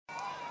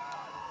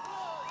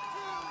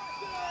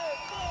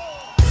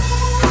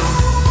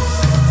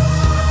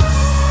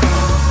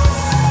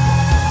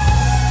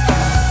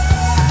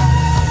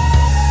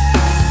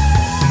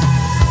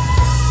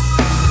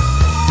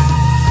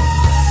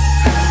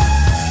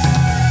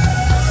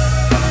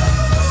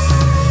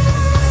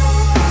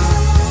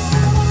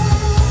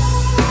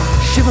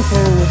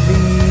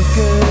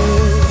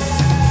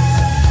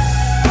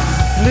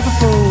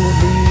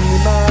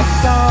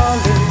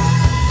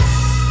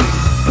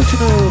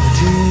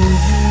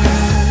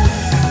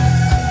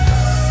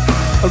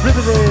a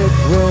river that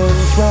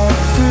runs right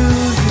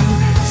through you.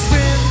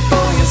 Swim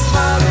for your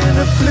smile in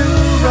a blue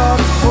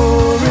rock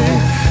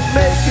pouring.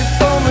 Make it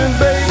for me,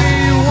 baby,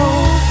 you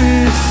won't be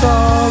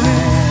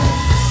sorry.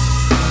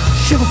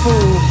 Shiver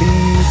for me,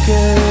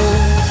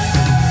 girl.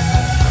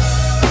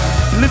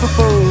 Live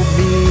for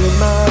me,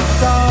 my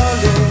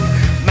darling.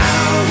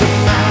 Miles and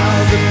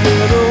miles of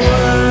little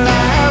world I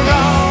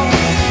roam.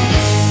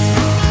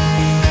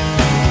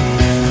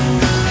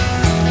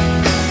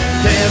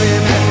 Carry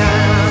me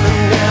down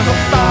and never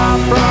far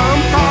from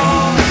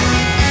home.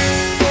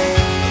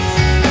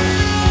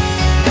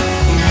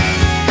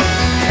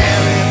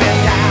 Carry me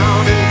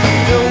down into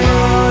the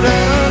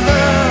waters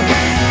of.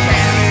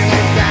 Carry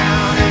me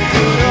down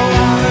into the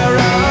water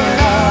of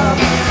love.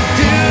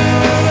 To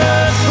the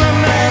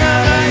swimming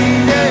of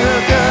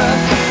angels,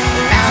 just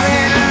out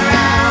and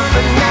around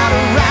but not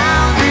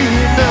around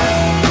enough.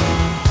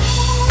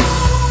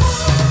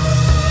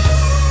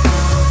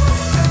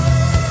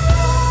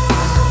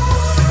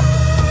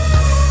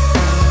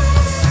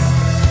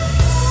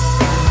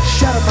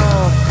 Shatter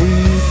my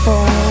free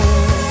fall,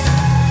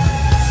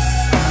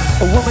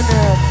 a woman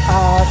that I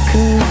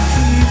could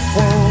keep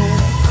on,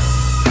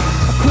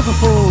 a quiver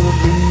full of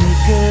me,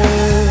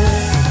 girl.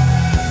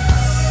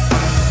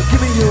 Give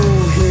me your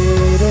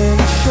head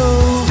and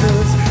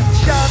shoulders,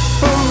 shot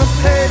from the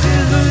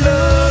pages of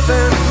love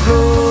and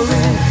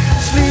glory.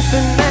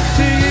 Sleeping next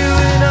to you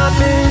and I'm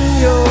in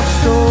your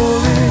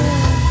story.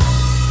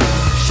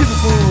 Shiver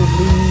for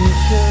me,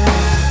 girl.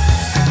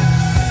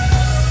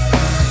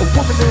 A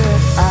woman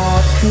that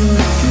I could